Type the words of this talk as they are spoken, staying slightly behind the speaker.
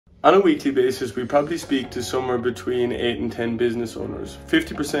On a weekly basis, we probably speak to somewhere between 8 and 10 business owners,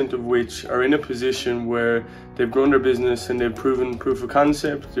 50% of which are in a position where they've grown their business and they've proven proof of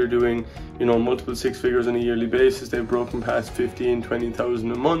concept. They're doing, multiple six figures on a yearly basis. They've broken past 15,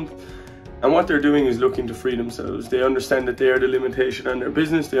 20,000 a month. And what they're doing is looking to free themselves. They understand that they are the limitation on their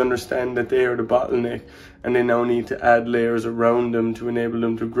business. They understand that they are the bottleneck, and they now need to add layers around them to enable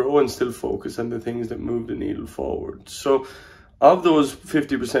them to grow and still focus on the things that move the needle forward. So of those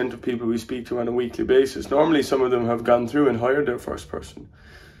 50% of people we speak to on a weekly basis, normally some of them have gone through and hired their first person,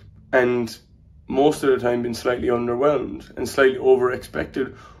 and most of the time been slightly underwhelmed and slightly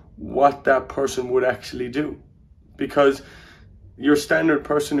over-expected what that person would actually do. Because your standard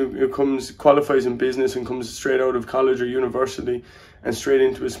person who qualifies in business and comes straight out of college or university and straight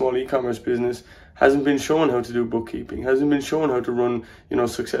into a small e-commerce business hasn't been shown how to do bookkeeping, hasn't been shown how to run,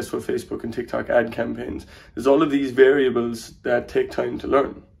 successful Facebook and TikTok ad campaigns. There's all of these variables that take time to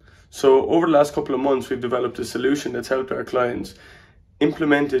learn. So over the last couple of months, we've developed a solution that's helped our clients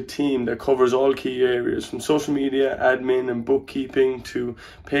implement a team that covers all key areas, from social media, admin and bookkeeping, to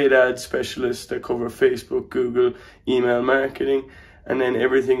paid ad specialists that cover Facebook, Google, email marketing, and then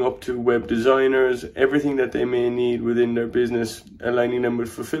everything up to web designers, everything that they may need within their business, aligning them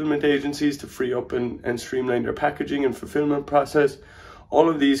with fulfillment agencies to free up and streamline their packaging and fulfillment process. All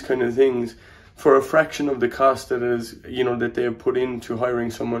of these kind of things for a fraction of the cost that is, that they have put into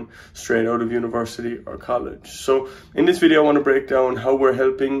hiring someone straight out of university or college. So in this video, I want to break down how we're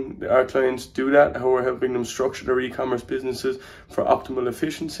helping our clients do that, how we're helping them structure their e-commerce businesses for optimal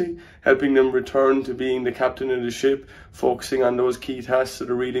efficiency, helping them return to being the captain of the ship, focusing on those key tasks that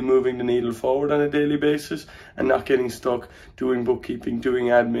are really moving the needle forward on a daily basis, and not getting stuck doing bookkeeping, doing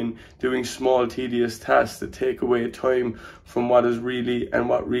admin, doing small tedious tasks that take away time from what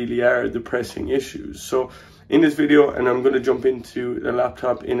really are the pressing issues. So in this video, and I'm going to jump into the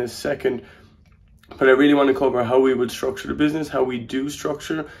laptop in a second, but I really want to cover how we would structure the business, how we do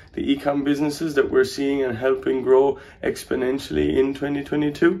structure the e-com businesses that we're seeing and helping grow exponentially in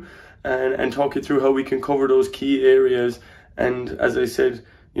 2022, and talk you through how we can cover those key areas. And as I said,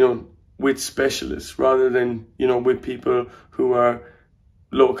 with specialists rather than, with people who are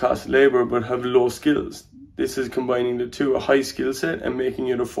low cost labor but have low skills. This is combining the two, a high skill set, and making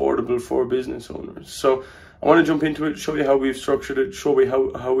it affordable for business owners. So I want to jump into it, show you how we've structured it, show you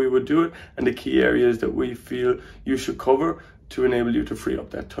how we would do it, and the key areas that we feel you should cover to enable you to free up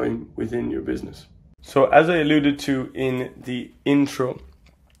that time within your business. So as I alluded to in the intro,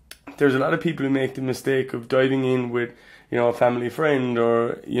 there's a lot of people who make the mistake of diving in with, a family friend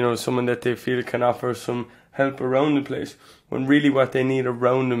or, someone that they feel can offer some help around the place, when really what they need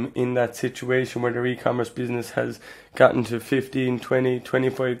around them in that situation where their e-commerce business has gotten to 15, 20,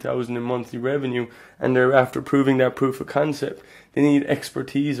 25,000 in monthly revenue, and they're after proving that proof of concept, they need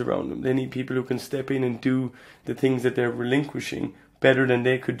expertise around them. They need people who can step in and do the things that they're relinquishing better than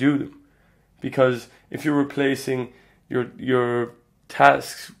they could do them. Because if you're replacing your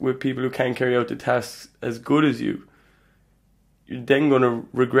tasks with people who can't carry out the tasks as good as you, you're then going to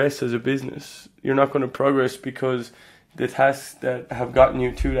regress as a business. You're not going to progress because the tasks that have gotten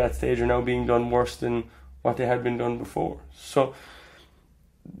you to that stage are now being done worse than what they had been done before. So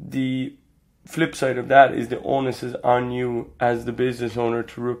the flip side of that is the onus is on you as the business owner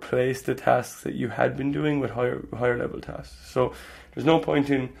to replace the tasks that you had been doing with higher level tasks. So there's no point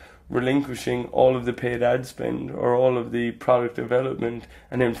in relinquishing all of the paid ad spend or all of the product development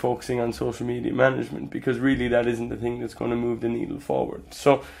and then focusing on social media management, because really that isn't the thing that's going to move the needle forward.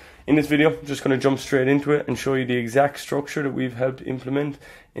 So in this video, I'm just going to jump straight into it and show you the exact structure that we've helped implement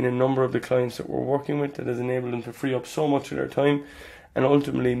in a number of the clients that we're working with, that has enabled them to free up so much of their time and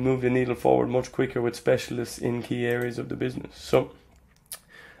ultimately move the needle forward much quicker with specialists in key areas of the business. So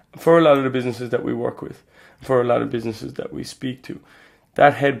for a lot of the businesses that we work with, for a lot of businesses that we speak to,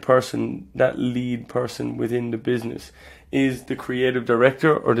 that head person, that lead person within the business is the creative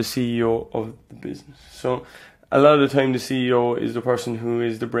director or the CEO of the business. So a lot of the time the CEO is the person who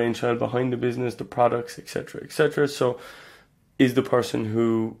is the brainchild behind the business, the products, etc., etc. So is the person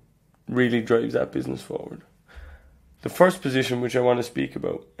who really drives that business forward. The first position which I want to speak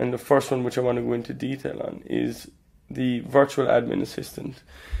about, and the first one which I want to go into detail on, is the virtual admin assistant.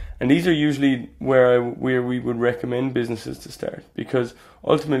 And these are usually where we would recommend businesses to start, because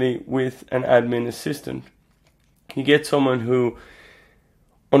ultimately with an admin assistant, you get someone who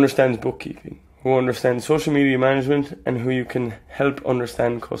understands bookkeeping, who understands social media management, and who you can help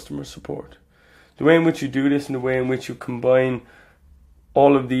understand customer support. The way in which you do this and the way in which you combine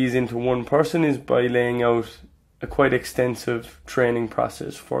all of these into one person is by laying out a quite extensive training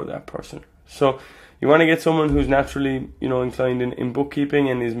process for that person. So You want to get someone who's naturally, inclined in bookkeeping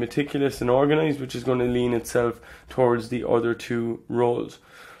and is meticulous and organized, which is going to lean itself towards the other two roles.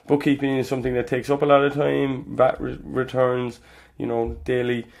 Bookkeeping is something that takes up a lot of time, VAT returns,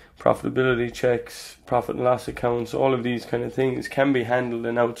 daily profitability checks, profit and loss accounts, all of these kind of things can be handled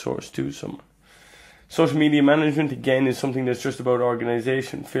and outsourced to someone. Social media management, again, is something that's just about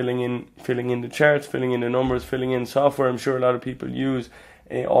organization, filling in the charts, filling in the numbers, filling in software. I'm sure a lot of people use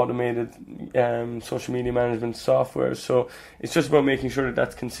automated social media management software, so it's just about making sure that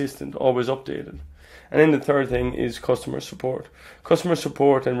that's consistent, always updated. And then the third thing is customer support. Customer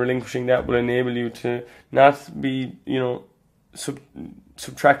support and relinquishing that will enable you to not be,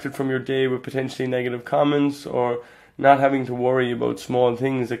 subtracted from your day with potentially negative comments, or not having to worry about small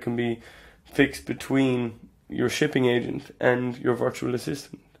things that can be fixed between your shipping agent and your virtual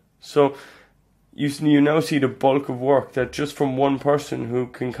assistant. So you now see the bulk of work that just from one person, who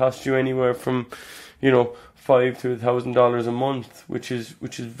can cost you anywhere from $5,000 to $1,000 a month, which is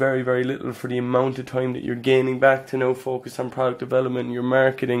very, very little for the amount of time that you're gaining back to now focus on product development, your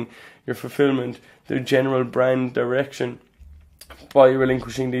marketing, your fulfillment, the general brand direction, by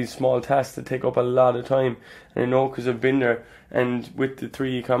relinquishing these small tasks that take up a lot of time. And I know, because I've been there, and with the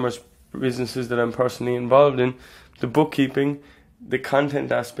 3 e-commerce businesses that I'm personally involved in, the bookkeeping, the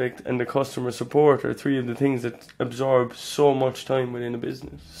content aspect, and the customer support are 3 of the things that absorb so much time within a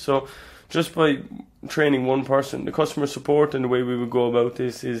business. So just by training one person, the customer support, and the way we would go about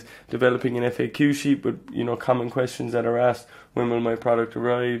this is developing an FAQ sheet with common questions that are asked. When will my product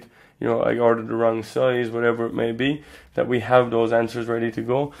arrive? I ordered the wrong size, whatever it may be, that we have those answers ready to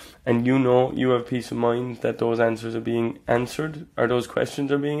go. And you have peace of mind that those answers are being answered, or those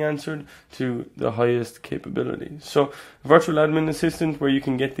questions are being answered to the highest capability. So virtual admin assistant, where you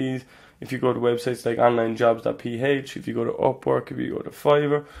can get these if you go to websites like onlinejobs.ph, if you go to Upwork, if you go to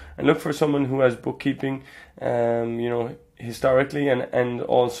Fiverr, and look for someone who has bookkeeping, historically, and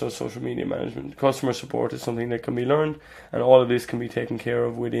also social media management. Customer support is something that can be learned, and all of this can be taken care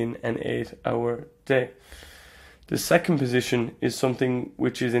of within an 8-hour day. The second position is something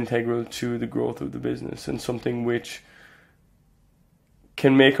which is integral to the growth of the business, and something which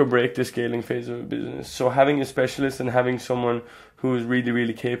can make or break the scaling phase of a business. So having a specialist and having someone who is really,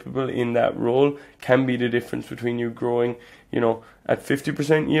 really capable in that role can be the difference between you growing, at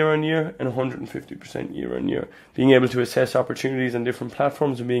 50% year on year and 150% year on year. Being able to assess opportunities on different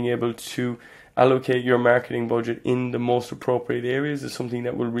platforms and being able to allocate your marketing budget in the most appropriate areas is something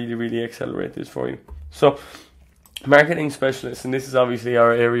that will really, really accelerate this for you. So marketing specialists, and this is obviously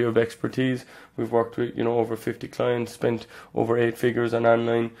our area of expertise. We've worked with, over 50 clients, spent over 8 figures on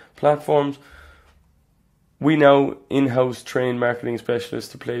online platforms. We now in-house train marketing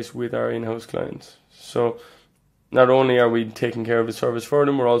specialists to place with our in-house clients. So not only are we taking care of a service for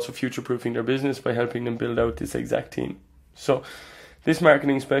them, we're also future-proofing their business by helping them build out this exact team. So this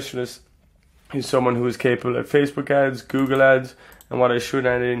marketing specialist is someone who is capable at Facebook ads, Google ads, and what I should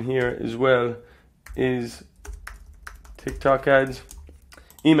add in here as well is TikTok ads,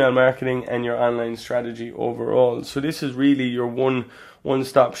 email marketing, and your online strategy overall. So this is really your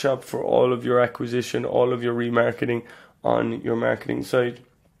one-stop shop for all of your acquisition, all of your remarketing on your marketing site.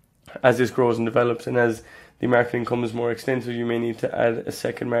 As this grows and develops, and as the marketing becomes more extensive, you may need to add a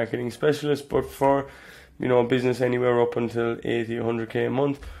second marketing specialist. But for a business anywhere up until 80, 100k a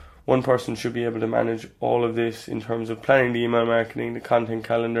month, one person should be able to manage all of this in terms of planning the email marketing, the content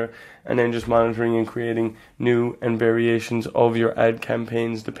calendar, and then just monitoring and creating new and variations of your ad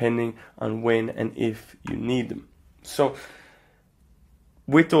campaigns depending on when and if you need them. So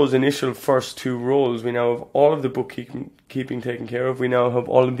with those initial first 2 roles, we now have all of the bookkeeping taken care of. We now have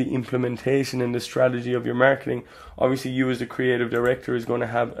all of the implementation and the strategy of your marketing. Obviously, you as the creative director is going to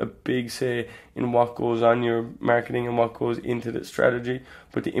have a big say in what goes on your marketing and what goes into the strategy,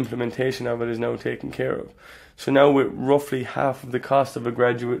 but the implementation of it is now taken care of. So now, with roughly half of the cost of a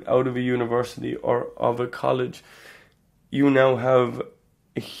graduate out of a university or of a college, you now have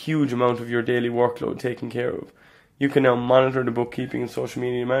a huge amount of your daily workload taken care of. You can now monitor the bookkeeping and social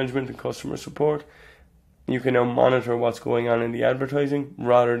media management and customer support. You can now monitor what's going on in the advertising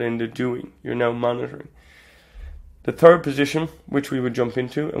rather than the doing. You're now monitoring. The third position, which we would jump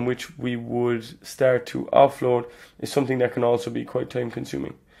into and which we would start to offload, is something that can also be quite time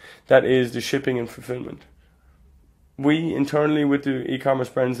consuming. That is the shipping and fulfillment. We internally, with the e-commerce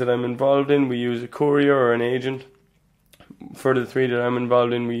brands that I'm involved in, we use a courier or an agent. For the 3 that I'm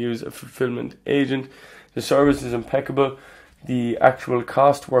involved in, we use a fulfillment agent. The service is impeccable. The actual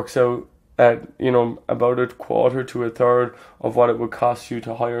cost works out at about a quarter to a third of what it would cost you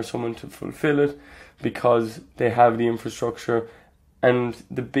to hire someone to fulfill it, because they have the infrastructure. And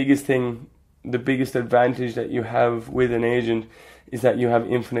the biggest thing the biggest advantage that you have with an agent is that you have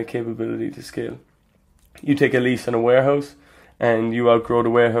infinite capability to scale. You take a lease on a warehouse and you outgrow the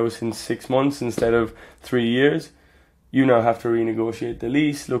warehouse in 6 months instead of 3 years. You now have to renegotiate the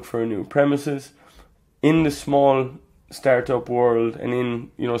lease, look for a new premises. In the small startup world and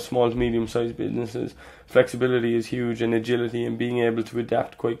in, you know, small to medium sized businesses, flexibility is huge, and agility and being able to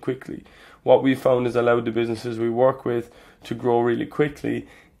adapt quite quickly. What we found has allowed the businesses we work with to grow really quickly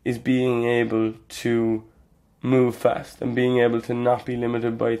is being able to move fast and being able to not be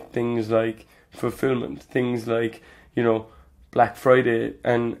limited by things like fulfillment, things like, you know, Black Friday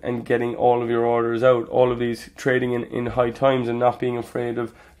and getting all of your orders out, all of these trading in high times and not being afraid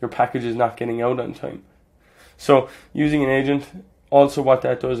of your packages not getting out on time. So using an agent, also what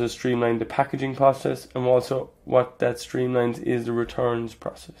that does is streamline the packaging process, and also what that streamlines is the returns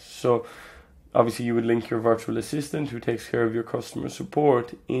process. So obviously you would link your virtual assistant who takes care of your customer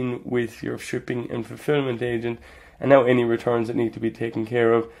support in with your shipping and fulfillment agent, and now any returns that need to be taken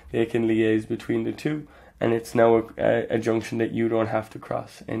care of, they can liaise between the two, and it's now a junction that you don't have to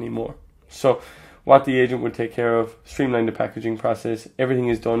cross anymore. So what the agent would take care of, streamline the packaging process, everything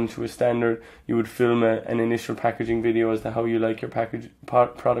is done to a standard. You would film an initial packaging video as to how you like your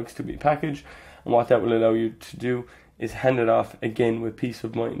products to be packaged, and what that will allow you to do is hand it off again with peace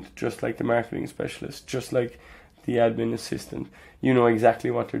of mind, just like the marketing specialist, just like the admin assistant. You know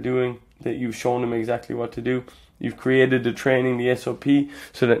exactly what they're doing, that you've shown them exactly what to do. You've created the training, the SOP,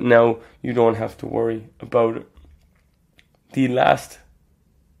 so that now you don't have to worry about it. The last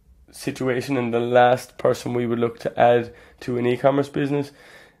situation and the last person we would look to add to an e-commerce business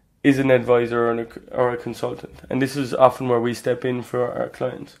is an advisor or a consultant. And this is often where we step in for our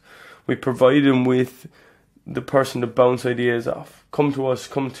clients. We provide them with the person to bounce ideas off. Come to us,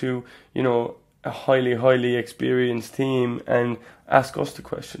 come to, you know, a highly experienced team and ask us the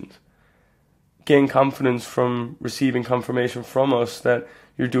questions. Gain confidence from receiving confirmation from us that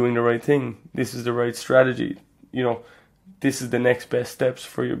you're doing the right thing. This is the right strategy. You know, this is the next best steps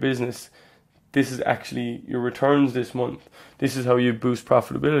for your business. This is actually your returns this month. This is how you boost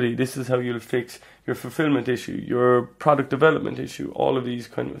profitability. This is how you'll fix your fulfillment issue, your product development issue, all of these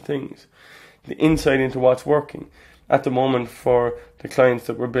kind of things. The insight into what's working. At the moment, for the clients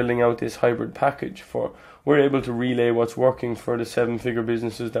that we're building out this hybrid package for, we're able to relay what's working for the 7-figure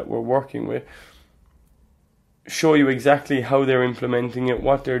businesses that we're working with, show you exactly how they're implementing it,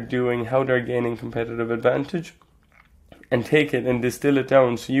 what they're doing, how they're gaining competitive advantage, and take it and distill it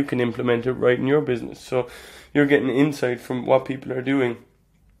down so you can implement it right in your business. So you're getting insight from what people are doing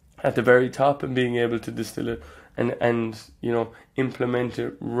at the very top and being able to distill it and you know, implement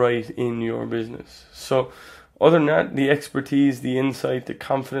it right in your business. So other than that, the expertise, the insight, the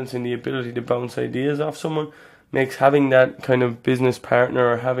confidence, and the ability to bounce ideas off someone makes having that kind of business partner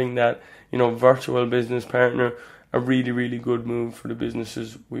or having that, you know, virtual business partner a really good move for the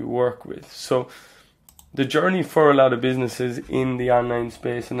businesses we work with. So the journey for a lot of businesses in the online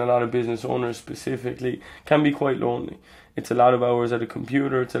space and a lot of business owners specifically can be quite lonely. It's a lot of hours at a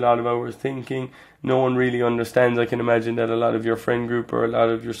computer, it's a lot of hours thinking. No one really understands. I can imagine that a lot of your friend group or a lot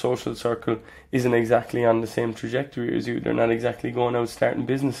of your social circle isn't exactly on the same trajectory as you. They're not exactly going out starting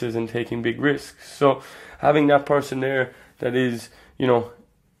businesses and taking big risks. So having that person there that is, you know,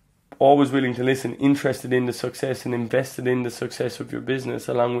 always willing to listen, interested in the success and invested in the success of your business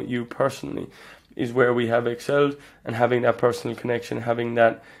along with you personally, is where we have excelled. And having that personal connection, having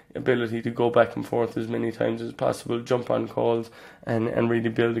that ability to go back and forth as many times as possible, jump on calls and really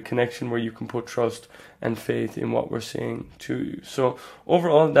build a connection where you can put trust and faith in what we're saying to you. So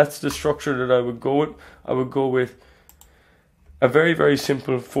overall, that's the structure that I would go with. I would go with a very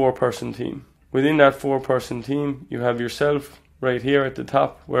simple 4-person team. Within that 4-person team, you have yourself right here at the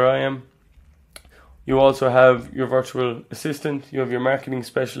top where I am. You also have your virtual assistant, you have your marketing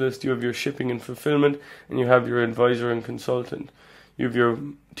specialist, you have your shipping and fulfillment, and you have your advisor and consultant. You have your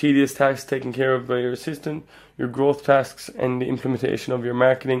tedious tasks taken care of by your assistant, your growth tasks and the implementation of your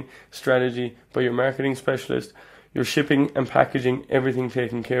marketing strategy by your marketing specialist, your shipping and packaging, everything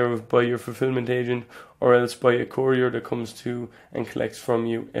taken care of by your fulfillment agent, or else by a courier that comes to and collects from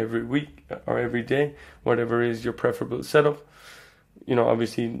you every week or every day, whatever is your preferable setup. You know,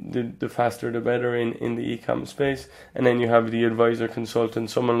 obviously the faster the better in the e-com space. And then you have the advisor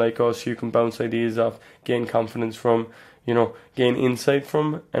consultant, someone like us you can bounce ideas off, gain confidence from, you know, gain insight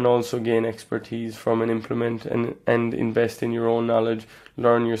from, and also gain expertise from, and implement and invest in your own knowledge,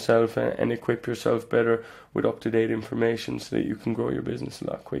 learn yourself and equip yourself better with up-to-date information so that you can grow your business a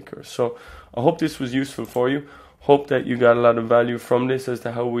lot quicker. So I hope this was useful for you. Hope that you got a lot of value from this as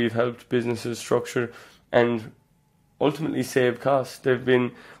to how we've helped businesses structure and ultimately save costs. They've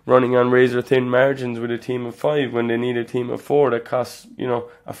been running on razor thin margins with a team of 5 when they need a team of 4 that costs, you know,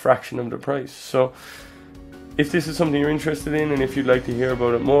 a fraction of the price. So if this is something you're interested in, and if you'd like to hear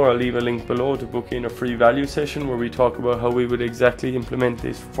about it more, I'll leave a link below to book in a free value session where we talk about how we would exactly implement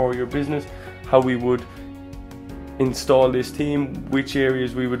this for your business, how we would install this team, which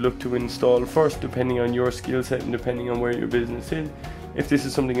areas we would look to install first depending on your skill set and depending on where your business is. If this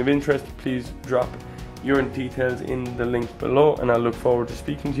is something of interest, please drop your details in the link below, and I'll look forward to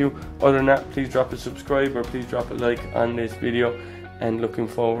speaking to you. Other than that, please drop a subscribe or please drop a like on this video, and looking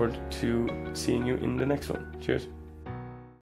forward to seeing you in the next one. Cheers.